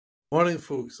Morning,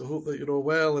 folks. I hope that you're all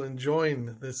well and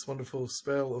enjoying this wonderful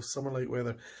spell of summer-like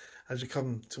weather as you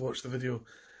come to watch the video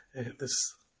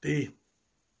this day.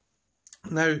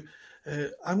 Now,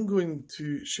 I'm going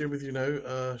to share with you now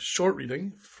a short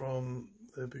reading from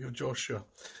the book of Joshua.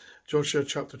 Joshua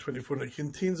chapter 24, and it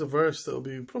contains a verse that will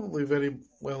be probably very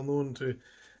well known to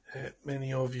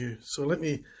many of you. So let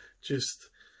me just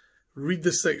read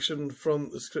this section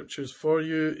from the scriptures for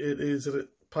you. It is a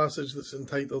passage that's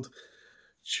entitled,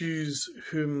 "Choose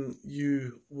whom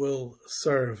you will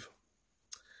serve.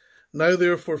 Now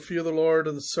therefore fear the Lord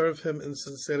and serve him in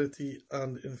sincerity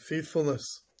and in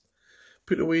faithfulness.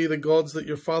 Put away the gods that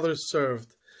your fathers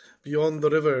served beyond the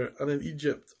river and in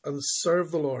Egypt, and serve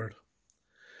the Lord.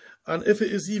 And if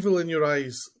it is evil in your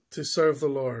eyes to serve the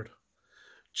Lord,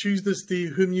 choose this day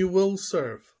whom you will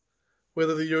serve,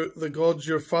 whether the gods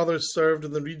your fathers served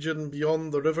in the region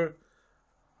beyond the river,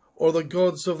 or the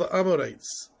gods of the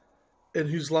Amorites, in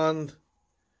whose land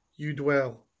you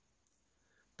dwell.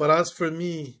 But as for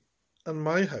me and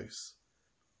my house,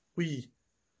 we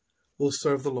will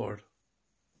serve the Lord."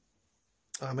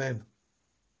 Amen.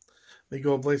 May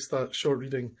God bless that short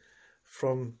reading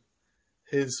from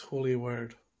his holy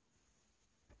word.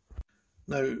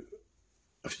 Now,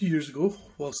 a few years ago,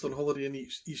 whilst on holiday in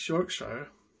East Yorkshire,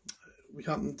 we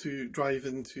happened to drive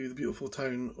into the beautiful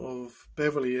town of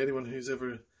Beverley. Anyone who's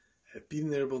ever been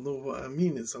there will know what I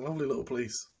mean. It's a lovely little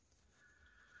place.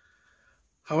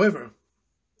 However,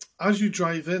 as you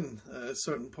drive in at a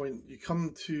certain point, you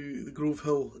come to the Grove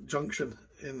Hill Junction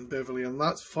in Beverley, and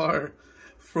that's far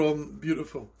from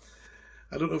beautiful.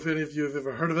 I don't know if any of you have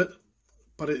ever heard of it,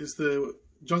 but it is the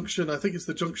junction, I think it's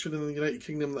the junction in the United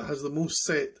Kingdom that has the most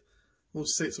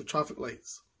sets of traffic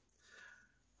lights.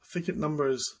 I think it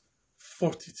numbers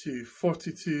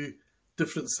 42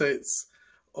 different sets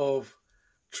of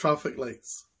traffic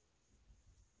lights.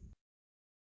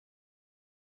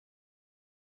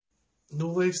 No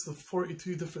less than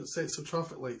 42 different sets of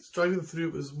traffic lights. Driving through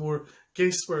it was more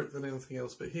guesswork than anything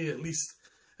else, but hey, at least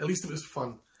it was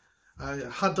fun. I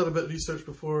had done a bit of research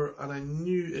before and I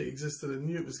knew it existed, I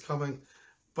knew it was coming,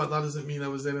 but that doesn't mean I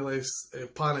was any less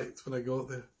panicked when I got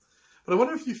there. But I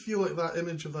wonder if you feel like that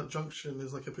image of that junction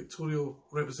is like a pictorial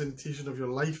representation of your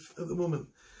life at the moment.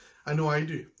 I know I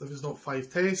do. If it's not 5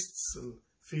 tests and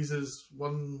phases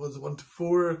 1 to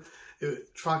 4,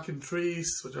 track and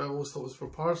trace, which I always thought was for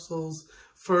parcels,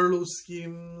 furlough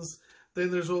schemes,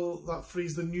 then there's all that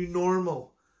phrase, the new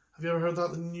normal. Have you ever heard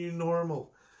that, the new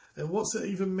normal? And what's it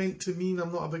even meant to mean?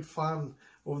 I'm not a big fan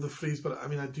of the phrase, but I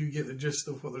mean, I do get the gist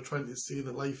of what they're trying to say,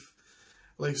 that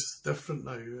life's different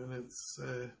now, and it's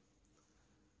a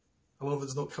lot of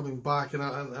it's not coming back, and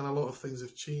a lot of things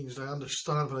have changed. I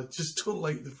understand, but I just don't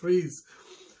like the phrase.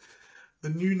 The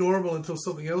new normal until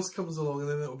something else comes along, and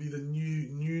then it'll be the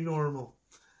new normal.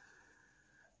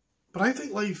 But I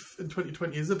think life in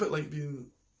 2020 is a bit like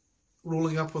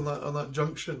rolling up on that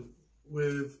junction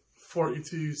with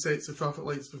 42 sets of traffic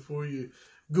lights before you.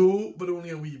 Go, but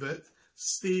only a wee bit.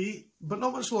 Stay, but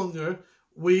not much longer.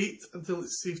 Wait until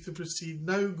it's safe to proceed.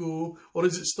 Now go, or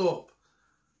is it stop?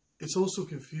 It's also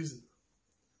confusing.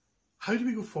 How do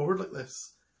we go forward like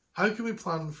this? How can we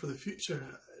plan for the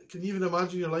future? Can you even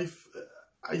imagine your life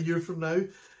a year from now?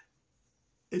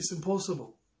 It's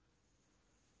impossible.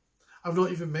 I've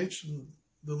not even mentioned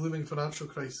the looming financial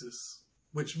crisis,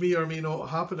 which may or may not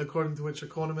happen according to which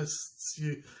economists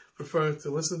you prefer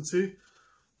to listen to.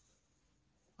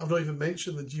 I've not even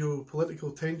mentioned the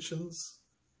geopolitical tensions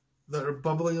that are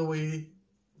bubbling away,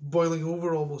 boiling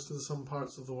over almost in some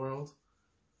parts of the world.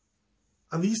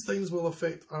 And these things will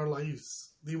affect our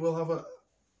lives. They will have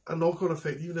a knock-on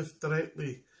effect, even if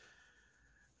directly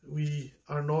we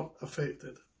are not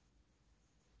affected.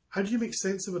 How do you make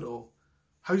sense of it all?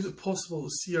 How is it possible to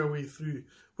see our way through?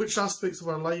 Which aspects of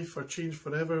our life are changed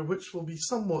forever? Which will be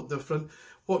somewhat different?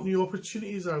 What new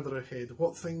opportunities are there ahead?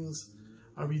 What things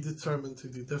are we determined to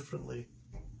do differently?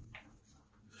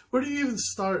 Where do you even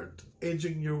start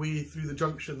edging your way through the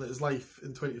junction that is life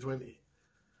in 2020?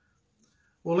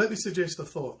 Well, let me suggest a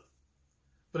thought.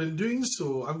 But in doing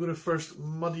so, I'm going to first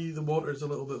muddy the waters a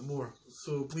little bit more.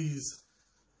 So please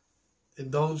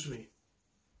indulge me.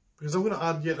 Because I'm going to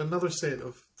add yet another set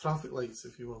of traffic lights,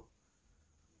 if you will.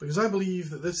 Because I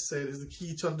believe that this set is the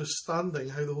key to understanding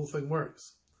how the whole thing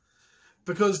works.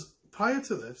 Because prior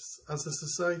to this, as a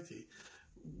society,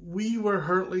 we were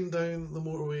hurtling down the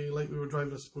motorway like we were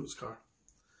driving a sports car.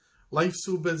 Life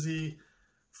so busy,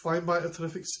 flying by at a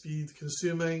terrific speed,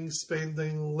 consuming,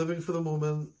 spending, living for the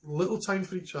moment, little time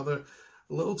for each other,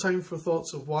 little time for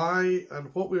thoughts of why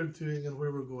and what we're doing and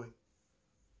where we're going,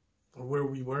 or where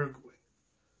we were going.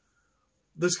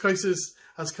 This crisis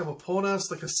has come upon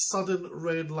us like a sudden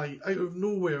red light out of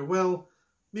nowhere. Well,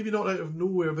 maybe not out of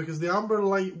nowhere, because the amber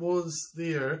light was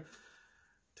there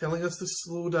telling us to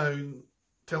slow down,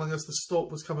 telling us the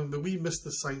stop was coming, but we missed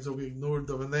the signs or we ignored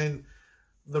them, and then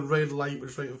the red light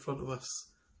was right in front of us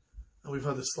and we've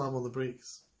had to slam on the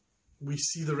brakes. We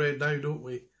see the red now, don't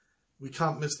we? We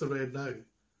can't miss the red now.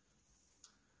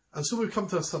 And so we've come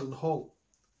to a sudden halt.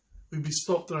 We'd be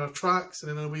stopped in our tracks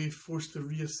and in a way forced to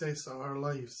reassess our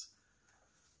lives.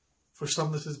 For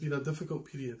some, this has been a difficult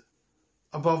period.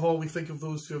 Above all, we think of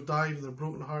those who have died and their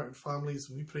broken-hearted families,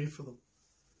 and we pray for them.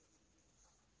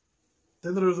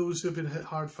 Then there are those who have been hit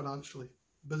hard financially.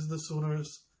 Business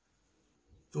owners,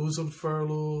 those on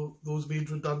furlough, those made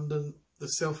redundant, the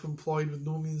self-employed with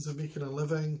no means of making a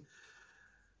living.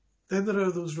 Then there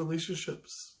are those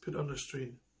relationships put under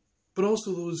strain. But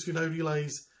also those who now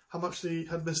realise how much they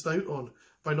had missed out on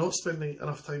by not spending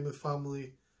enough time with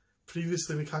family.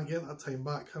 Previously, we can't get that time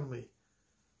back, can we?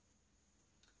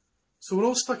 So we're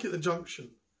all stuck at the junction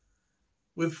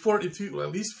with 42, well,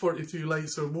 at least 42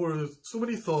 lights or more. So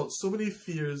many thoughts, so many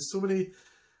fears, so many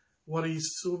worries,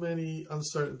 so many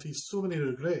uncertainties, so many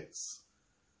regrets,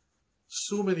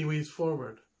 so many ways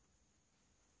forward.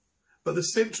 But the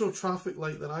central traffic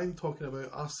light that I'm talking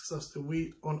about asks us to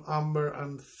wait on amber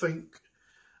and think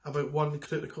about one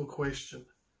critical question.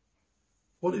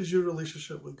 What is your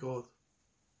relationship with God?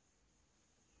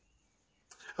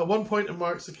 At one point in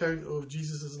Mark's account of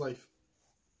Jesus' life,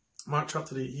 Mark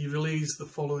chapter 8, he relays the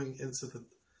following incident.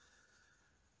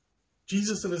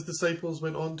 Jesus and his disciples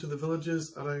went on to the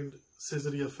villages around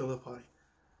Caesarea Philippi.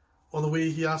 On the way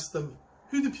he asked them,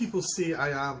 "Who do people say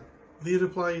I am?" They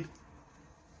replied,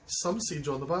 "Some say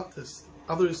John the Baptist,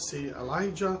 others say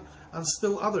Elijah, and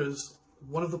still others,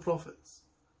 one of the prophets."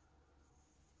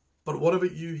 "But what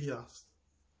about you?" he asked.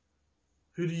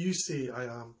 "Who do you say I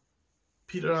am?"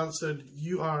 Peter answered,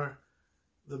 "You are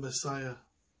the Messiah."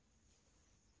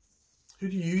 Who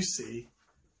do you say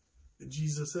that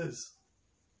Jesus is?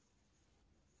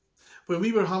 When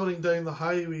we were hammering down the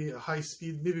highway at high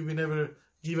speed, maybe we never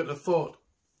gave it a thought.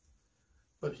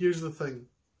 But here's the thing.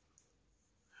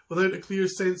 Without a clear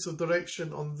sense of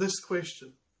direction on this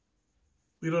question,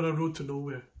 we're on a road to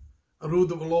nowhere. A road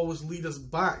that will always lead us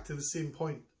back to the same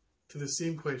point, to the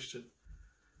same question.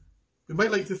 We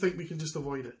might like to think we can just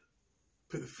avoid it.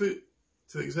 Put the foot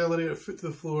to the accelerator, foot to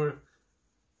the floor,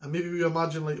 and maybe we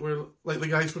imagine like we're like the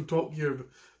guys from Top Gear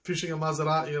pushing a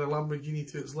Maserati or a Lamborghini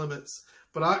to its limits.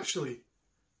 But actually,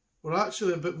 we're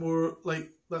actually a bit more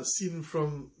like that scene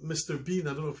from Mr. Bean.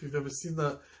 I don't know if you've ever seen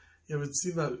that. You haven't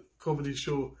seen that comedy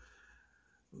show,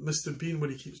 Mr. Bean, where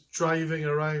he keeps driving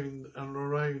around and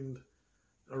around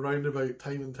a roundabout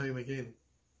time and time again.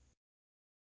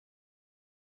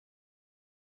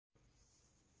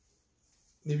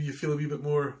 Maybe you feel a wee bit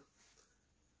more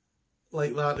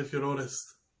like that if you're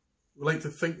honest. We like to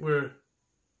think we're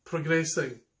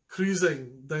progressing,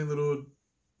 cruising down the road,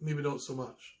 maybe not so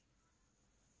much.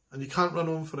 And you can't run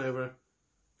on forever,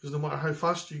 because no matter how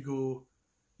fast you go,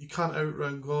 you can't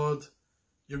outrun God.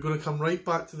 You're going to come right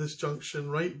back to this junction,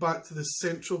 right back to this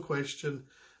central question,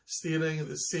 staring at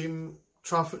the same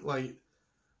traffic light,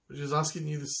 which is asking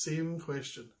you the same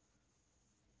question.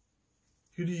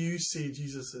 Who do you say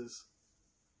Jesus is?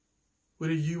 Where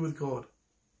are you with God?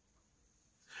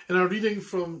 In our reading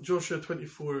from Joshua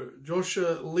 24,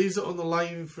 Joshua lays it on the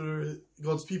line for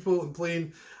God's people in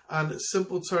plain and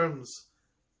simple terms.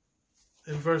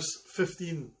 In verse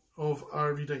 15 of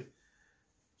our reading,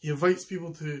 he invites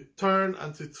people to turn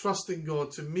and to trust in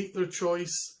God, to make their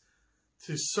choice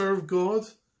to serve God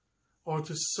or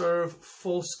to serve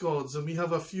false gods. And we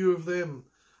have a few of them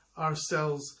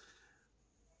ourselves.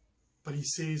 But he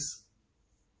says,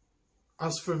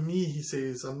 "As for me," he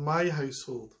says, "and my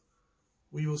household,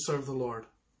 we will serve the Lord."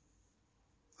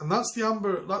 And that's the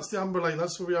amber light.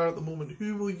 That's where we are at the moment.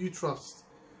 Who will you trust?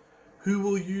 Who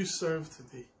will you serve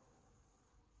today?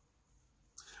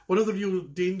 One of the real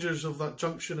dangers of that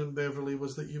junction in Beverley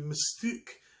was that you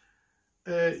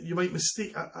might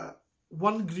mistake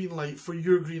one green light for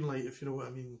your green light, if you know what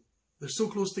I mean. They're so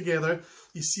close together,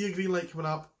 you see a green light coming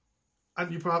up,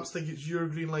 and you perhaps think it's your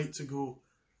green light to go.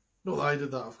 Not that I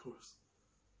did that, of course.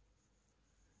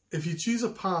 If you choose a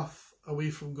path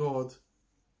away from God,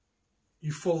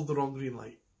 you follow the wrong green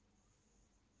light.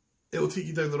 It'll take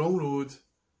you down the wrong road,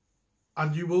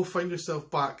 and you will find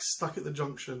yourself back stuck at the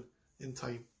junction in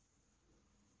time.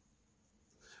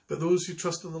 But those who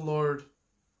trust in the Lord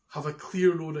have a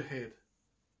clear road ahead.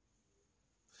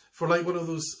 For like one of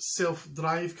those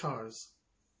self-drive cars,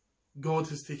 God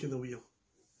has taken the wheel.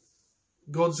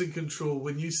 God's in control.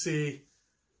 When you say,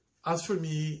 "As for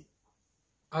me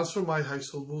As for my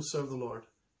household, we'll serve the Lord.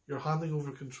 You're handing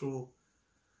over control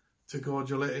to God.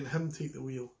 You're letting him take the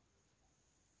wheel.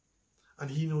 And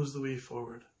he knows the way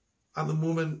forward. At the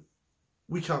moment,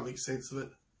 we can't make sense of it.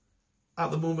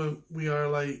 At the moment, we are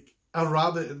like a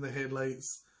rabbit in the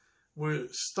headlights. We're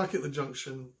stuck at the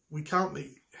junction. We can't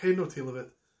make head nor tail of it.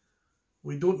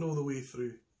 We don't know the way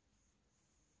through.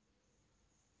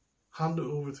 Hand it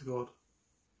over to God.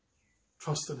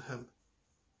 Trust in him.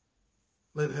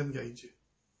 Let him guide you.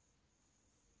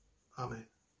 Amen.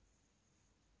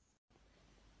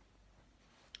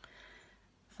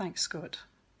 Thanks, Scott.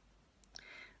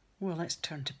 Well, let's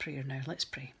turn to prayer now. Let's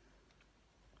pray.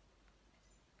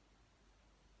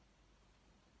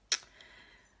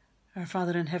 Our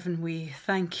Father in heaven, we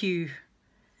thank you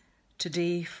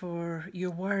today for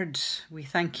your word. We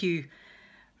thank you,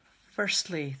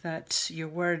 firstly, that your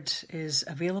word is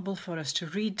available for us to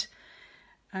read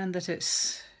and that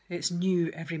it's new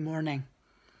every morning.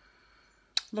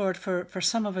 Lord, for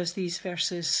some of us, these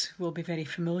verses will be very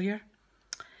familiar,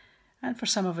 and for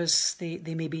some of us, they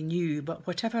may be new, but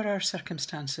whatever our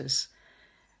circumstances,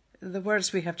 the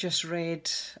words we have just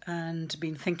read and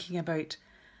been thinking about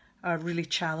are really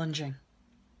challenging.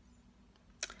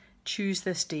 Choose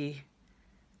this day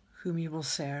whom you will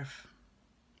serve.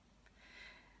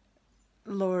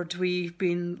 Lord, we've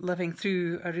been living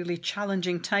through a really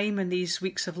challenging time in these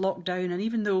weeks of lockdown, and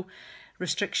even though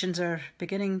restrictions are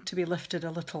beginning to be lifted a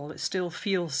little, it still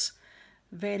feels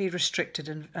very restricted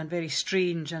and very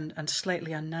strange and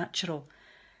slightly unnatural.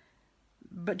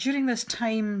 But during this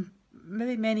time,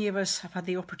 maybe many of us have had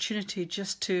the opportunity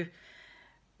just to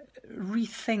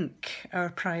rethink our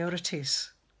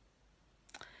priorities,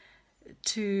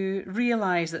 to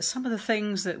realise that some of the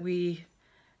things that we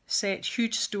set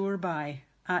huge store by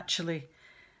actually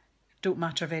don't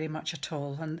matter very much at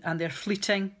all, and they're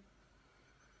fleeting,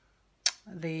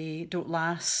 they don't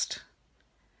last.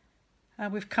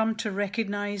 And we've come to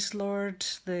recognise, Lord,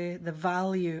 the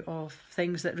value of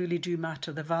things that really do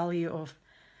matter, the value of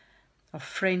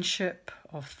friendship,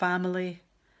 of family,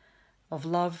 of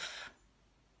love.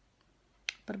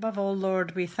 But above all,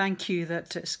 Lord, we thank you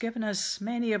that it's given us,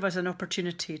 many of us, an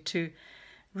opportunity to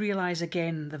realise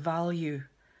again the value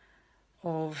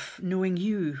of knowing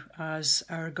you as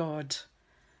our God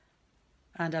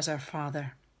and as our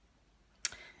Father.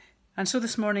 And so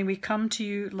this morning we come to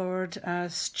you, Lord,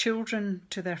 as children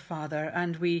to their Father,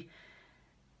 and we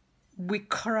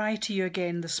cry to you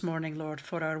again this morning, Lord,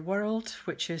 for our world,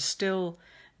 which is still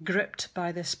gripped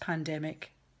by this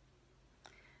pandemic.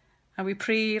 And we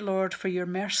pray, Lord, for your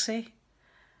mercy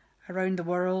around the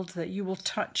world, that you will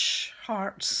touch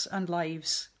hearts and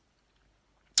lives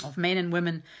of men and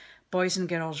women, boys and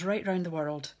girls right round the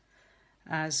world,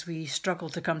 as we struggle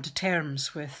to come to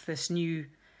terms with this new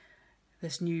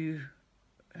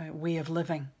way of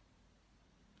living.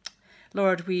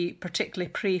 Lord, we particularly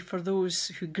pray for those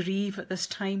who grieve at this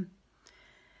time,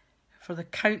 for the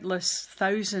countless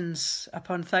thousands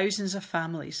upon thousands of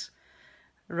families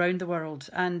around the world,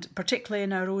 and particularly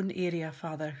in our own area,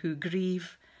 Father, who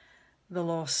grieve the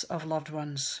loss of loved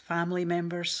ones, family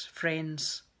members,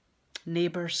 friends,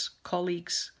 neighbours,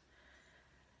 colleagues.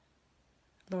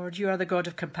 Lord, you are the God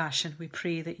of compassion. We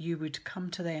pray that you would come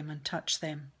to them and touch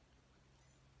them.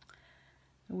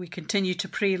 We continue to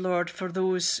pray, Lord, for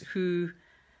those who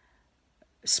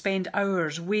spend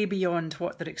hours way beyond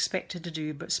what they're expected to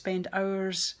do, but spend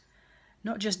hours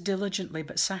not just diligently,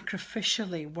 but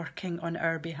sacrificially working on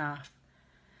our behalf,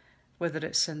 whether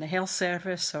it's in the health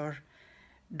service or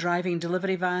driving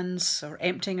delivery vans or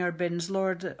emptying our bins.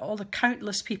 Lord, all the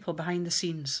countless people behind the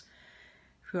scenes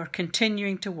who are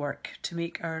continuing to work to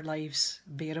make our lives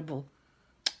bearable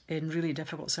in really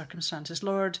difficult circumstances.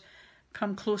 Lord,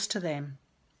 come close to them,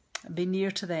 be near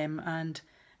to them, and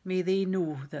may they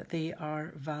know that they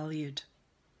are valued.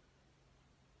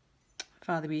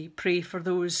 Father, we pray for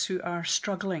those who are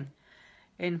struggling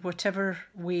in whatever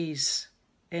ways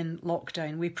in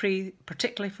lockdown. We pray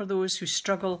particularly for those who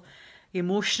struggle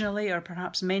emotionally or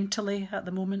perhaps mentally at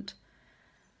the moment,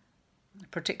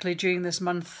 particularly during this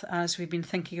month as we've been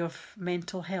thinking of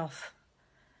mental health.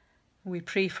 We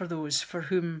pray for those for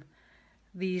whom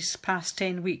these past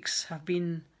 10 weeks have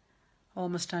been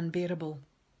almost unbearable.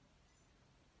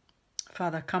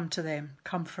 Father, come to them,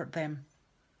 comfort them.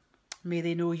 May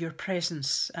they know your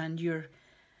presence and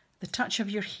the touch of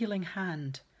your healing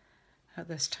hand at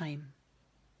this time.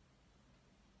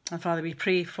 And Father, we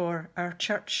pray for our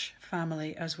church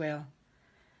family as well,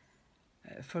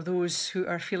 for those who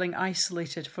are feeling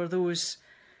isolated, for those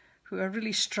who are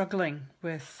really struggling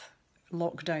with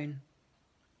lockdown.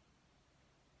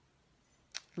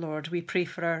 Lord, we pray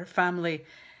for our family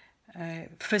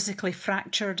physically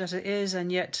fractured as it is,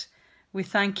 and yet we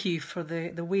thank you for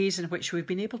the ways in which we've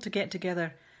been able to get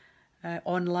together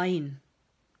online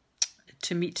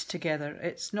to meet together.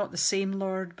 It's not the same,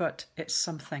 Lord, but it's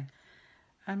something.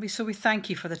 And so we thank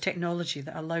you for the technology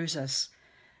that allows us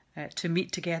to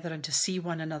meet together and to see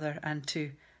one another and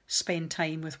to spend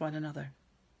time with one another.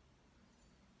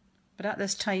 But at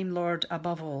this time, Lord,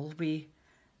 above all, we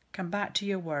come back to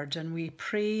your word, and we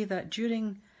pray that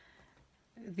during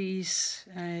these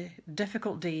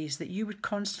difficult days that you would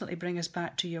constantly bring us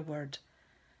back to your word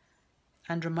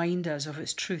and remind us of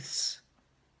its truths.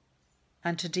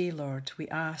 And today, Lord, we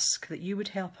ask that you would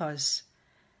help us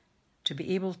to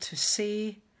be able to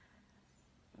say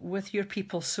with your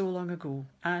people so long ago,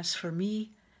 as for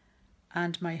me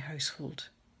and my household,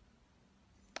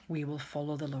 we will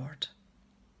follow the Lord.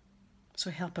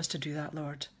 So help us to do that,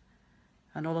 Lord.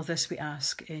 And all of this we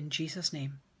ask in Jesus'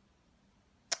 name.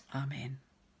 Amen.